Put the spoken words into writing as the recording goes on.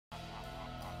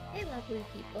Hey, lovely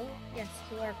people. Yes,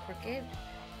 you are crooked.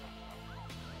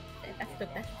 That's the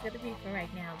best it's gonna be for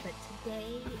right now. But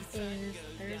today is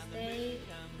Thursday.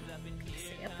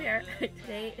 Stay up here.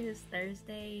 Today is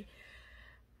Thursday,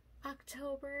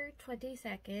 October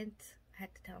 22nd. I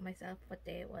had to tell myself what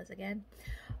day it was again.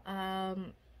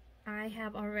 I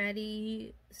have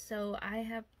already. So I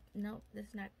have. No,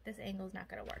 this angle's not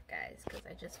gonna work, guys, because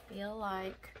I just feel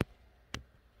like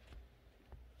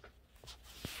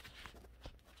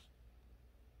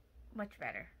much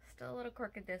better. Still a little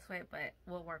crooked this way, but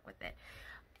we'll work with it.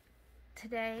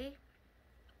 Today,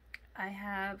 I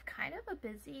have kind of a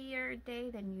busier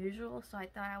day than usual, so I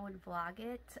thought I would vlog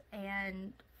it.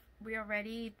 And we are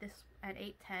ready this at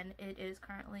 8:10. It is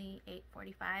currently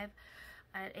 8:45.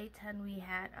 At 8:10, we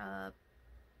had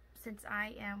since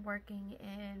I am working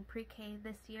in pre-K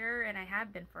this year, and I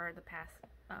have been for the past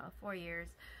 4 years.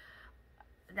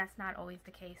 That's not always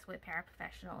the case with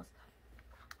paraprofessionals.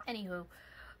 Anywho,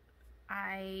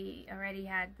 I already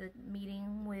had the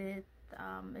meeting with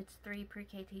it's 3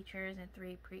 pre-K teachers and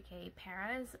 3 pre-K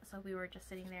paras, so we were just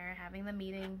sitting there having the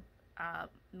meeting.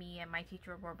 Me and my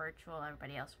teacher were virtual,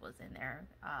 everybody else was in their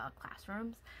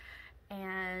classrooms,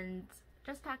 and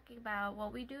just talking about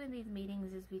what we do in these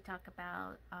meetings is we talk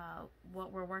about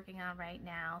what we're working on right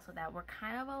now, so that we're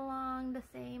kind of along the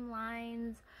same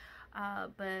lines,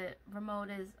 but remote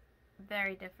is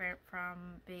very different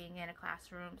from being in a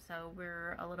classroom, so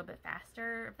we're a little bit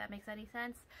faster, if that makes any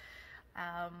sense.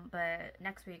 But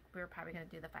next week we're probably going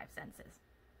to do the 5 senses,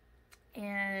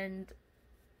 and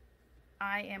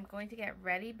I am going to get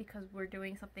ready because we're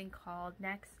doing something called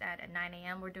next at 9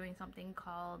 a.m. we're doing something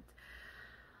called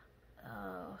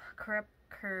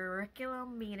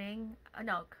curriculum meeting,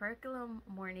 curriculum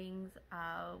mornings,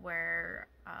 where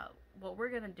what we're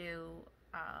gonna do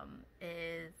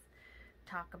is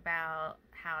talk about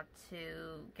how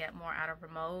to get more out of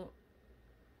remote,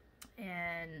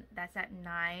 and that's at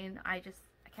 9. I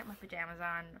kept my pajamas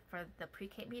on for the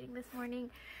pre-K meeting this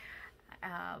morning,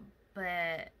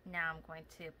 but now I'm going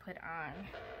to put on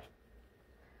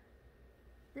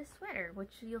this sweater,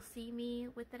 which you'll see me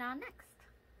with it on next.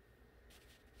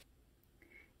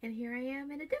 And here I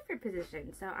am in a different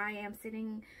position. So I am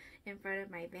sitting in front of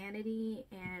my vanity,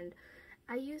 and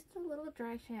I used a little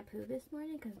dry shampoo this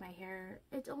morning because my hair,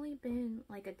 it's only been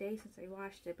like a day since I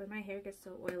washed it, but my hair gets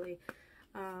so oily.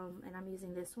 And I'm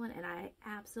using this one, and I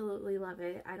absolutely love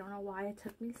it. I don't know why it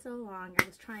took me so long. I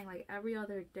was trying like every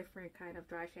other different kind of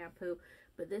dry shampoo,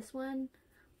 but this one,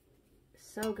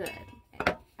 so good.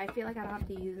 I feel like I don't have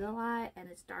to use it a lot, and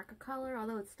it's darker color,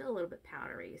 although it's still a little bit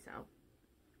powdery, so.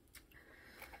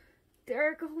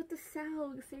 There, go with the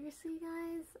sound. Seriously,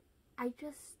 guys,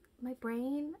 my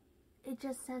brain, it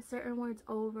just says certain words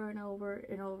over and over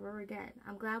and over again.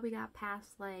 I'm glad we got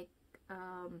past, like,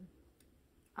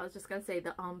 I was just gonna say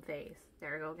the phase.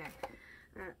 There we go again.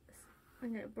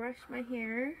 I'm gonna brush my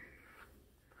hair.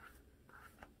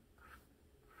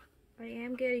 I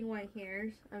am getting white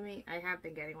hairs. I mean, I have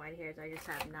been getting white hairs. I just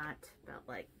have not felt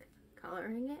like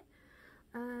coloring it.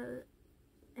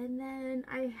 And then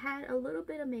I had a little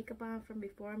bit of makeup on from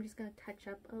before. I'm just going to touch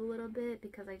up a little bit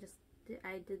because I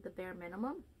did the bare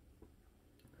minimum.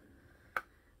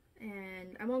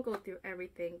 And I won't go through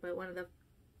everything, but one of the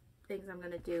things I'm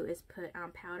going to do is put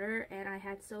on powder. And I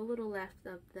had so little left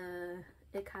of the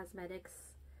It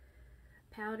Cosmetics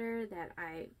powder that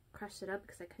I crushed it up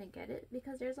because I couldn't get it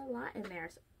because there's a lot in there.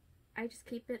 So I just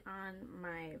keep it on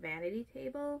my vanity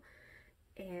table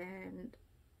and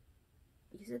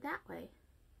use it that way.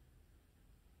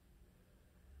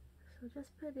 So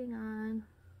just putting on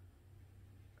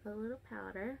a little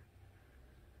powder.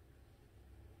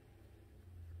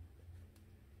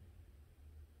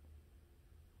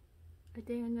 I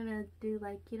think I'm gonna do,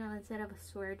 like, you know, instead of a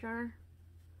swear jar,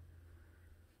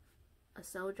 a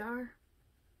sew jar.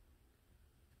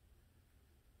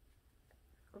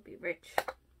 It'll be rich.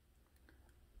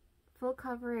 Full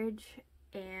coverage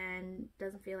and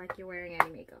doesn't feel like you're wearing any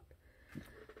makeup.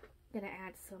 Gonna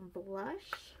add some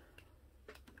blush.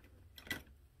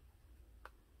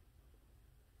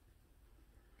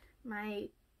 My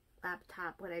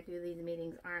laptop when I do these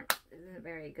meetings isn't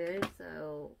very good,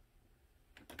 so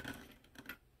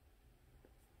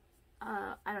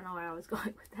I don't know where I was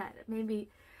going with that. Maybe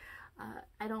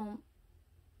I don't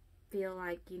feel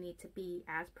like you need to be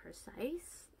as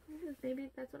precise. Maybe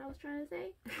that's what I was trying to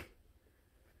say.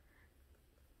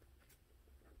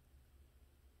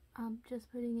 I'm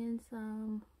just putting in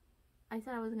some, I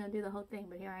said I wasn't going to do the whole thing,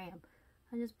 but here I am.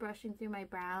 I'm just brushing through my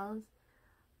brows.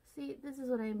 See, this is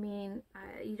what I mean.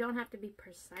 You don't have to be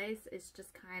precise. It's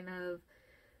just kind of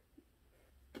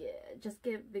just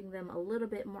giving them a little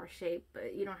bit more shape,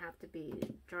 but you don't have to be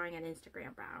drawing an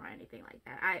Instagram brow or anything like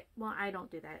that. I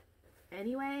don't do that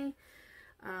anyway.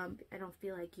 I don't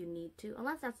feel like you need to,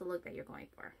 unless that's the look that you're going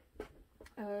for.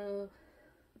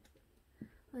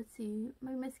 Let's see,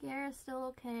 my mascara is still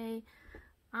okay.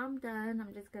 I'm done.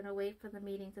 I'm just gonna wait for the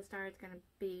meeting to start. It's gonna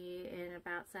be in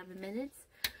about 7 minutes,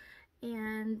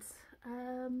 and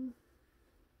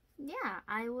yeah,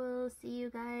 I will see you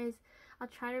guys. I'll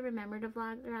try to remember to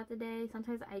vlog throughout the day.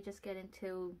 Sometimes I just get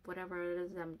into whatever it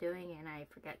is I'm doing and I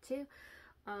forget to.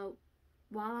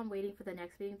 While I'm waiting for the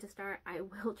next meeting to start, I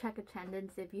will check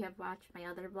attendance. If you have watched my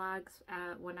other vlogs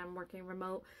when I'm working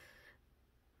remote,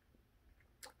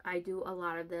 I do a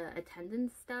lot of the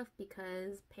attendance stuff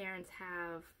because parents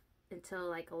have until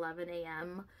like 11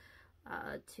 a.m.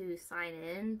 To sign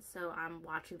in, so I'm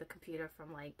watching the computer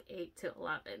from like 8 to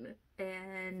 11,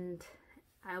 and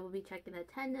I will be checking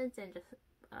attendance and just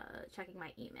checking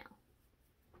my email.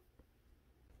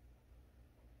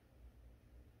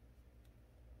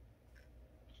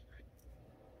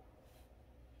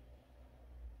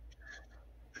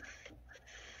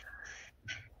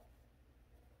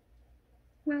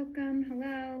 Welcome.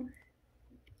 Hello.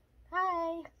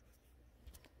 Hi.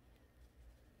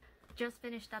 Just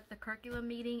finished up the curriculum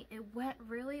meeting. It went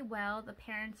really well. The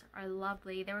parents are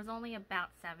lovely. There was only about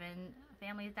 7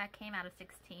 families that came out of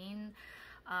 16.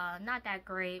 Not that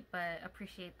great, but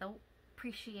appreciate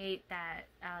that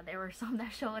there were some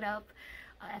that showed up.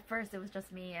 At first, it was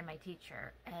just me and my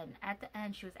teacher, and at the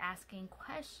end, she was asking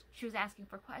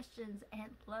for questions.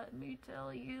 And let me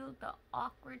tell you, the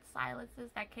awkward silences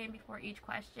that came before each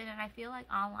question. And I feel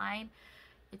like online,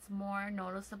 it's more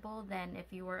noticeable than if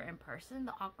you were in person.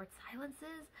 The awkward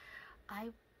silences. I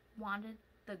wanted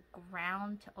the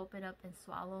ground to open up and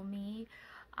swallow me.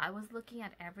 I was looking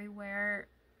at everywhere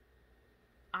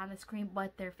on the screen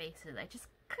but their faces. I just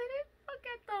couldn't look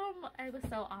at them. It was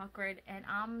so awkward, and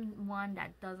I'm one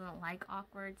that doesn't like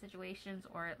awkward situations,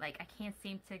 or like I can't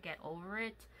seem to get over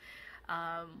it.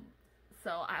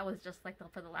 So I was just like,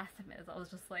 for the last 10 minutes, I was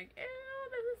just like, ew,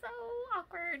 this is so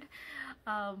awkward.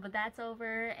 But that's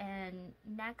over, and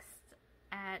next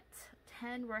at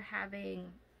 10 we're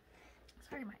having,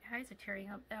 sorry, my eyes are tearing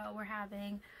up. We're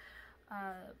having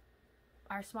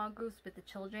our small groups with the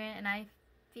children, and I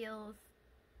feel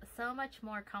so much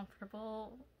more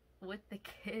comfortable with the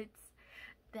kids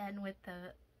than with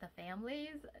the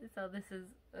families, so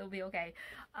it'll be okay.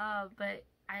 But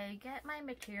I get my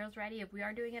materials ready. If we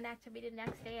are doing an activity the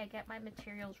next day, I get my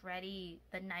materials ready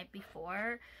the night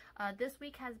before. This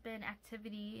week has been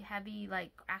activity heavy,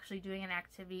 like actually doing an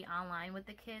activity online with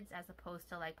the kids as opposed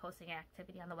to like posting an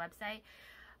activity on the website.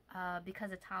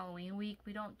 Because it's Halloween week,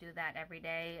 we don't do that every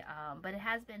day, but it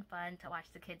has been fun to watch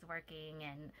the kids working,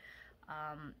 and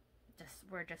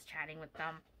we're just chatting with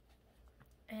them.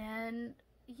 And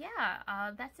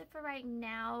yeah, that's it for right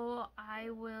now. I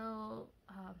will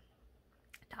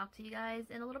talk to you guys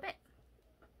in a little bit.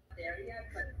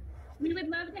 We would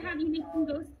love to have you make some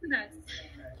ghosts with us.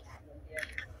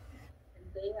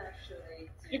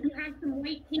 If you have some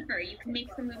white paper, you can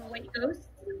make some little white ghosts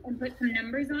and put some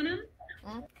numbers on them.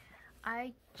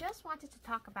 I just wanted to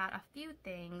talk about a few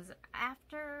things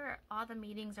after all the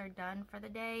meetings are done for the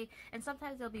day, and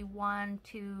sometimes there'll be 1,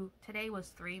 2, today was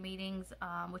 3 meetings,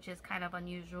 which is kind of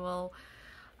unusual.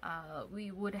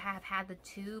 We would have had the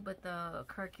 2, but the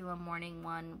curriculum morning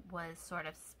one was sort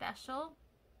of special.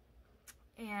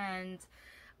 And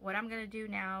what I'm gonna do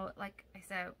now, like I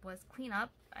said, was clean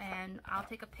up, and I'll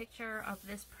take a picture of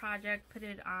this project, put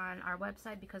it on our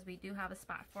website because we do have a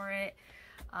spot for it,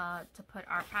 to put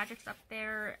our projects up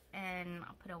there, and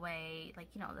I'll put away, like,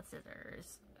 you know, the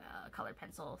scissors, colored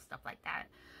pencil, stuff like that.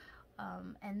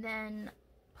 And then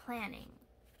planning.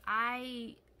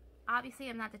 I obviously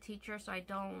am not the teacher, so I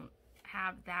don't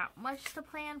have that much to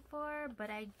plan for,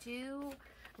 but I do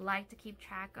like to keep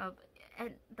track of,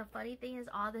 and the funny thing is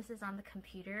all this is on the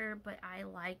computer, but I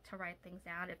like to write things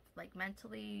down. If like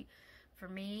mentally, for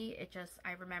me,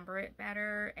 I remember it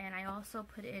better. And I also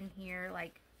put in here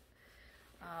like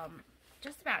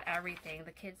just about everything,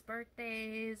 the kids'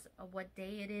 birthdays, what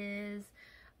day it is,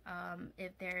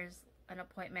 if there's an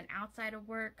appointment outside of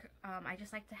work. I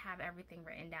just like to have everything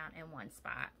written down in one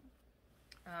spot,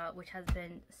 which has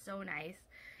been so nice.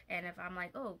 And if I'm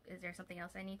like, oh, is there something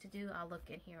else I need to do, I'll look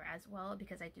in here as well,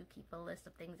 because I do keep a list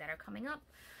of things that are coming up,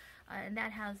 and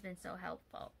that has been so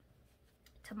helpful.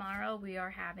 Tomorrow we are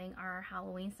having our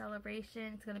Halloween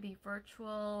celebration. It's going to be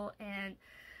virtual, and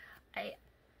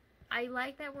I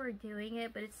like that we're doing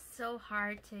it, but it's so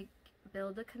hard to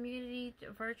build a community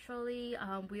virtually.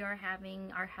 We are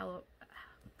having our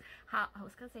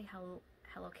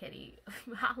Hello Kitty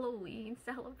Halloween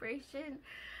celebration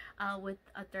with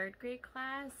a 3rd grade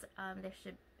class.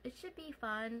 It should be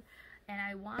fun, and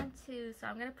I want to, so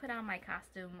I'm gonna put on my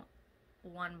costume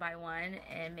one by one,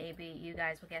 and maybe you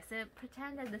guys will guess it.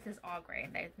 Pretend that this is all gray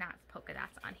and there's not polka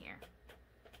dots on here.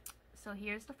 So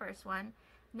here's the first one.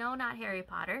 No, not Harry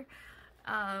Potter.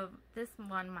 This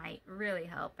one might really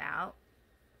help out.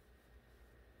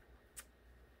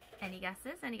 Any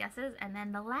guesses? Any guesses? And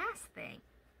then the last thing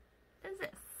is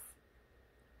this.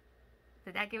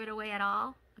 Did that give it away at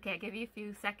all? Okay, I'll give you a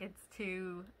few seconds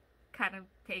to kind of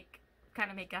make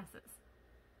guesses.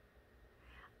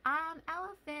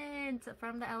 Elephant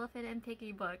from the Elephant and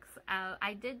Piggy books.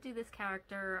 I did do this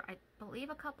character, I believe,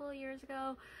 a couple of years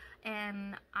ago,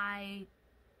 and I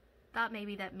thought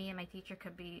maybe that me and my teacher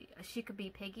she could be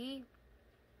Piggy,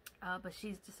 but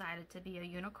she's decided to be a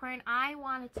unicorn. I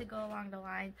wanted to go along the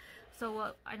line,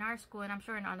 so in our school, and I'm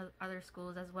sure in other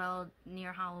schools as well,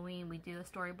 near Halloween, we do a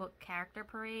storybook character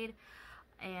parade,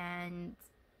 and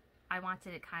I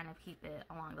wanted to kind of keep it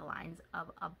along the lines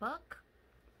of a book.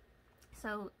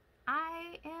 So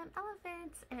I am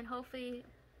Elephant, and hopefully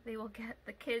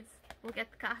the kids will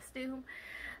get the costume,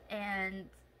 and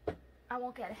I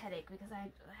won't get a headache, because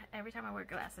every time I wear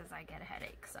glasses I get a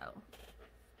headache. So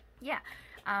yeah,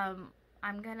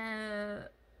 I'm gonna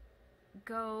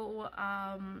go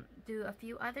do a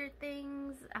few other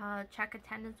things, check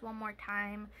attendance one more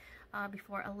time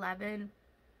before 11,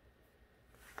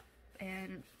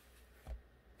 and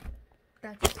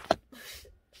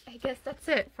I guess that's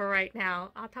it for right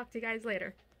now. I'll talk to you guys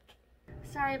later.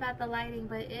 Sorry about the lighting,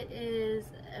 but it is,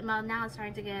 well, now it's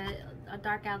starting to get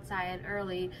dark outside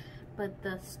early, but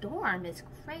the storm is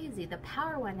crazy. The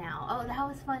power went out. Oh, that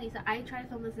was funny. So I tried to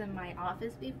film this in my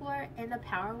office before, and the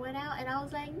power went out, and I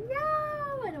was like,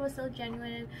 no! And it was so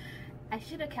genuine. I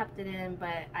should have kept it in,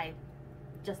 but I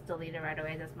just delete it right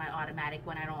away. That's my automatic.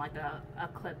 When I don't like a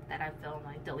clip that I film,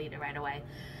 I delete it right away.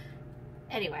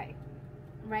 Anyway,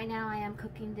 right now I am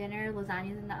cooking dinner.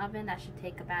 Lasagna's in the oven. That should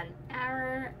take about an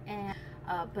hour, and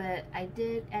but I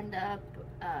did end up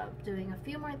doing a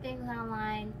few more things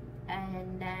online,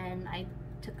 and then I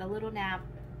took a little nap,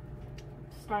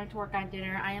 starting to work on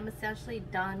dinner. I am essentially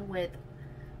done with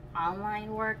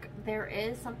online work. There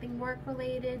is something work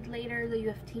related later, the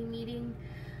UFT meeting,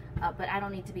 but I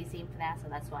don't need to be seen for that, so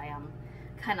that's why I'm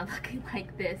kind of looking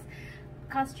like this.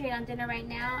 Concentrate on dinner right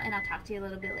now, and I'll talk to you a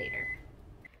little bit later.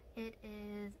 It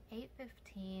is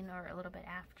 8:15 or a little bit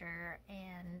after,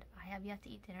 and I have yet to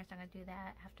eat dinner, so I'm going to do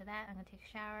that. After that, I'm going to take a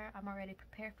shower. I'm already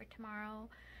prepared for tomorrow.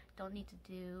 Don't need to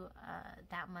do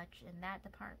that much in that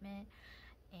department,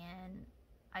 and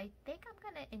I think I'm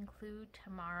going to include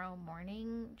tomorrow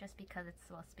morning just because it's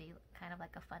supposed to be kind of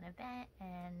like a fun event,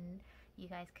 and you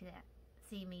guys could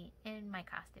see me in my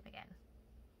costume again.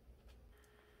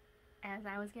 As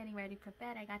I was getting ready for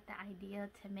bed, I got the idea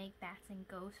to make bats and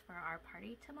ghosts for our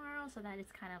party tomorrow, so that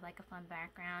it's kind of like a fun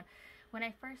background. When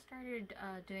I first started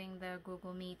doing the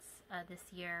Google Meets this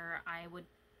year, I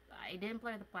didn't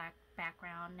blur the black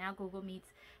background. Now Google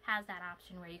Meets has that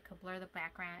option where you could blur the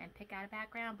background and pick out a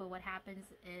background, but what happens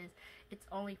is it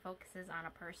only focuses on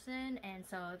a person, and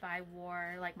so if I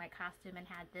wore like my costume and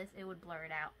had this, it would blur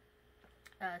it out.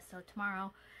 So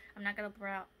tomorrow I'm not going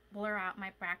to blur out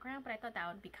my background, but I thought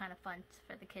that would be kind of fun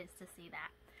for the kids to see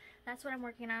that. That's what I'm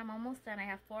working on. I'm almost done. I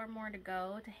have 4 more to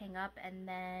go to hang up, and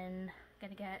then I'm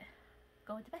gonna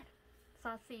go into bed. So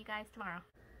I'll see you guys tomorrow.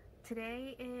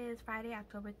 Today is Friday,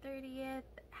 October 30th.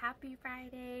 Happy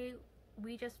Friday.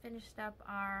 We just finished up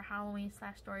our Halloween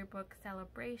 / storybook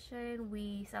celebration.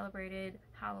 We celebrated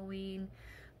Halloween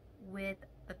with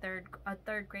a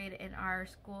third grade in our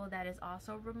school that is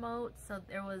also remote, so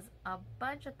there was a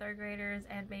bunch of 3rd graders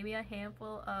and maybe a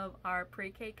handful of our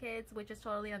pre-K kids, which is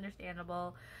totally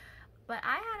understandable, but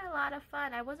I had a lot of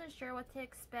fun. I wasn't sure what to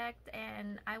expect,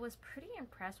 and I was pretty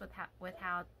impressed with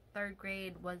how 3rd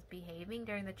grade was behaving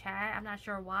during the chat. I'm not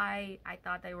sure why I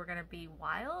thought they were gonna be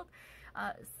wild.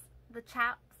 The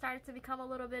chat started to become a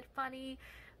little bit funny,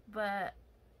 but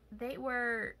they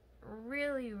were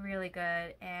really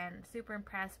good and super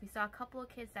impressed. We saw a couple of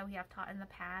kids that we have taught in the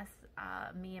past.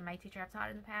 Me and my teacher have taught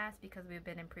in the past because we've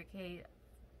been in pre-K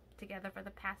together for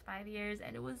the past 5 years,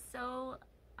 and it was so,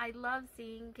 I love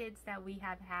seeing kids that we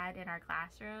have had in our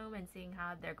classroom and seeing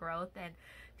how their growth and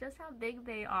just how big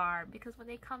they are, because when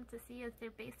they come to see us,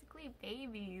 they're basically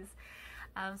babies.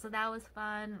 So that was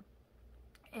fun.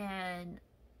 And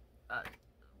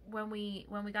when we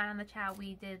got on the chat,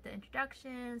 we did the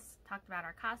introductions, talked about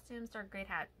our costumes. 3rd grade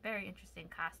had very interesting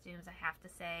costumes, I have to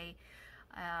say.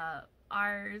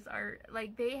 Ours are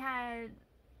like, they had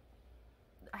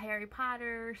Harry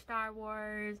Potter, Star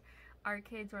Wars, our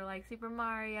kids were like Super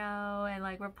Mario and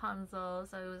like Rapunzel,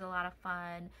 so it was a lot of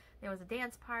fun. There was a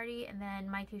dance party, and then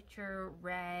my teacher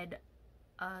read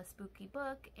a spooky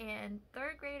book, and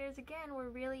third graders again were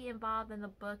really involved in the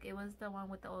book. It was the one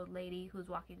with the old lady who's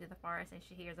walking through the forest and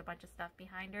she hears a bunch of stuff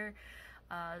behind her.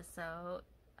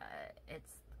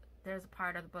 There's a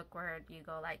part of the book where you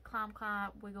go like clomp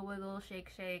clomp, wiggle wiggle, shake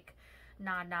shake,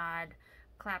 nod nod,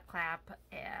 clap clap,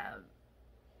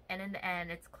 and in the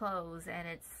end it's close, and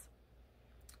it's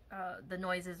the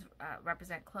noises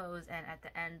represent clothes, and at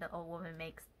the end the old woman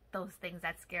makes those things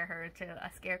that scare her into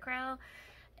a scarecrow.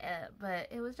 But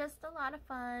it was just a lot of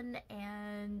fun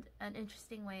and an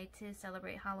interesting way to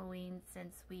celebrate Halloween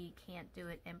since we can't do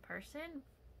it in person.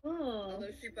 Oh.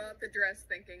 Although she bought the dress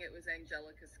thinking it was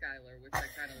Angelica Schuyler, which I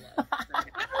kind of love.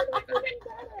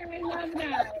 I love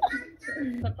that.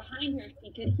 But behind her,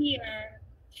 she could hear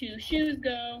 2 shoes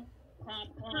go.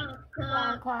 Clomp, clomp,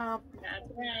 Clomp clomp.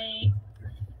 That's right.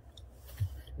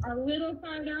 A little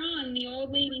farther on, the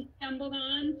old lady stumbled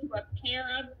on to a pair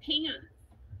of pants.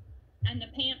 And the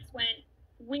pants went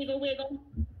wiggle, wiggle.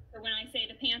 So when I say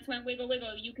the pants went wiggle,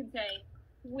 wiggle, you can say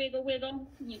wiggle, wiggle.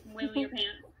 You can wiggle your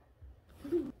pants.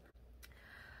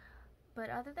 But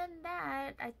other than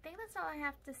that, I think that's all I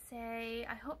have to say.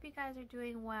 I hope you guys are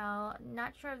doing well.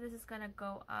 Not sure if this is going to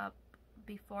go up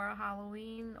before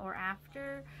Halloween or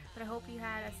after, but I hope you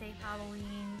had a safe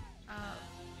Halloween.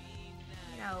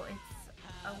 You know, it's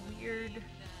a weird, is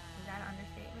that an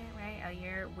understatement,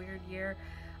 right? Weird year.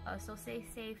 So stay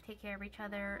safe, take care of each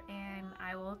other, and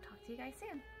I will talk to you guys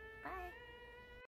soon. Bye.